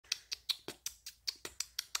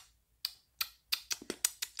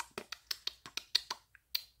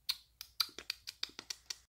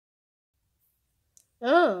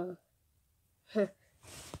Oh.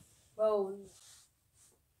 Well,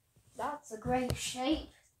 that's a great shape.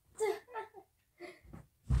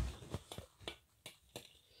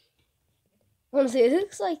 Honestly, it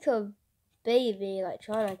looks like a baby, like,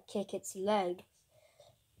 trying to kick its legs.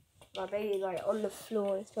 My baby's, like, on the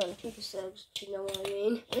floor and it's trying to kick its legs. Do you know what I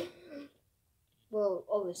mean? Well,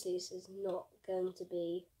 obviously, this is not going to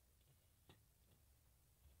be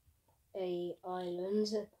a island.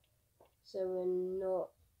 So we're not...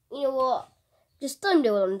 You know what? Just don't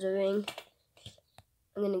do what I'm doing.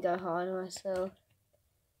 I'm going to go hard on myself.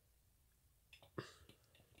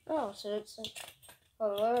 Oh, so it's like...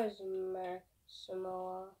 Oh, where is America?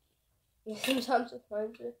 Samoa? You sometimes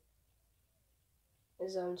find it.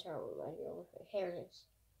 It's terrible idea with it. Here it is.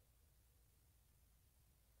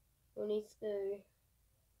 We need to do...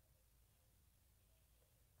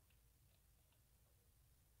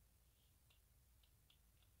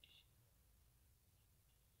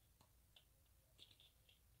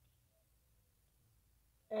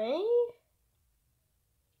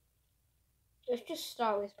 Let's just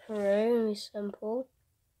start with Peru, it's simple.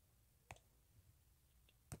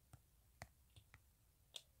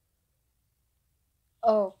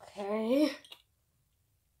 Okay.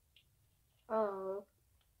 Oh.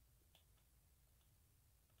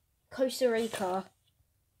 Costa Rica.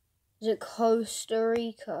 Is it Costa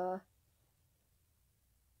Rica?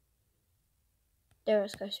 There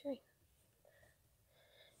is Costa Rica.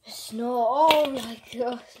 It's not. Oh my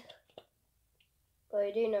god. But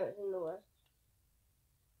I do know it's in the west.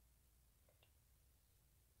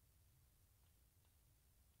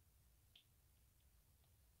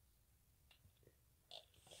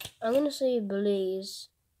 I'm gonna say Belize.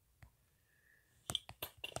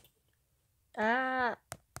 Ah.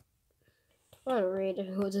 I don't really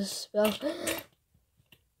know what to spell.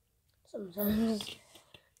 Sometimes.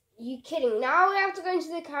 Are you kidding? Now we have to go into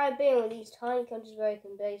the Caribbean with these tiny countries where you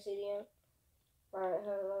can basically, Right,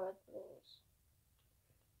 hold on, please.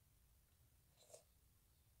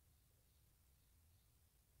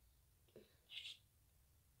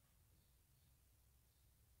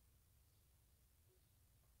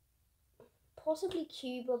 Possibly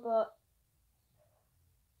Cuba, but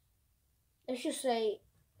let's just say,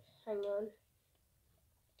 hang on.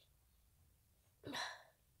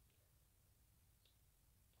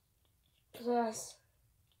 Yes.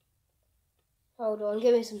 Hold on,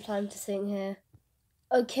 give me some time to think here.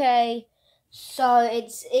 Okay, so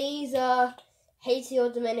it's either Haiti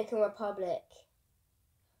or Dominican Republic.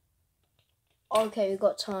 Okay, we've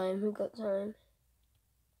got time.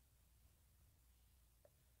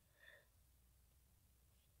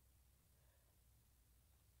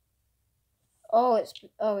 Oh,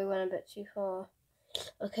 we went a bit too far.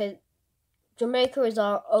 Okay, Jamaica is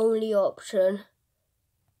our only option.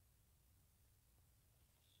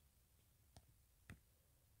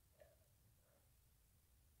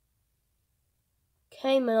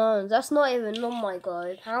 Cayman Islands, that's not even on my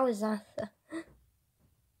globe. How is that?